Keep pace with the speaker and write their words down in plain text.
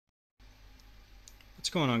What's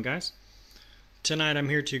going on, guys? Tonight I'm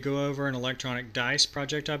here to go over an electronic dice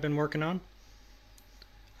project I've been working on.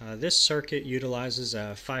 This circuit utilizes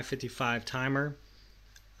a 555 timer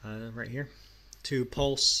right here to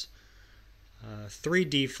pulse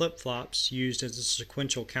 3D flip-flops used as a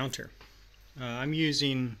sequential counter. I'm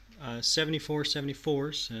using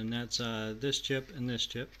 7474s, and that's this chip and this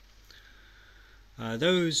chip.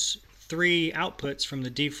 Those three outputs from the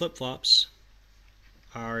D flip-flops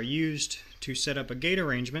are used to set up a gate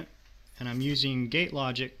arrangement, and I'm using gate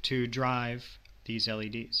logic to drive these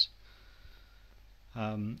LEDs.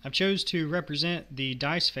 I've chose to represent the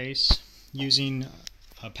dice face using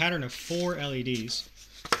a pattern of 4 LEDs.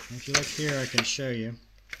 If you look here, I can show you.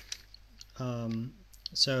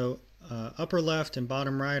 Upper left and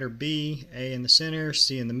bottom right are B, A in the center,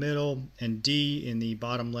 C in the middle, and D in the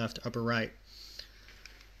bottom left upper right.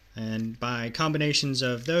 And by combinations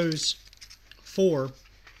of those 4,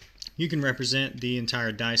 you can represent the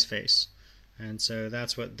entire dice face. And so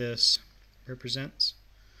that's what this represents.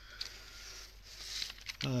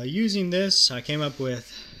 Using this, I came up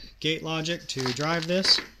with gate logic to drive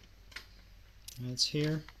this. That's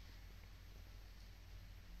here.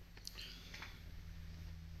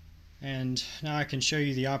 And now I can show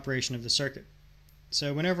you the operation of the circuit.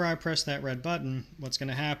 So whenever I press that red button, what's going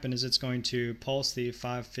to happen is it's going to pulse the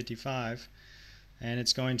 555, and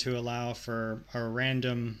it's going to allow for a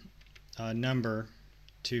random number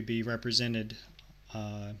to be represented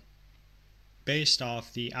based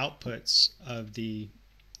off the outputs of the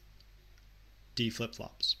D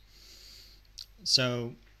flip-flops.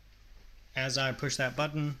 So as I push that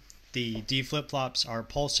button, the D flip-flops are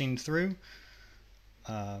pulsing through,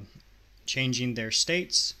 changing their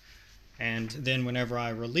states, and then whenever I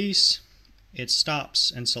release, it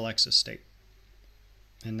stops and selects a state.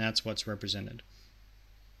 And that's what's represented.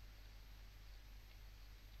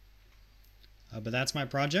 But that's my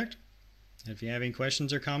project. If you have any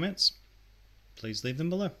questions or comments, please leave them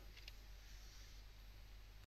below.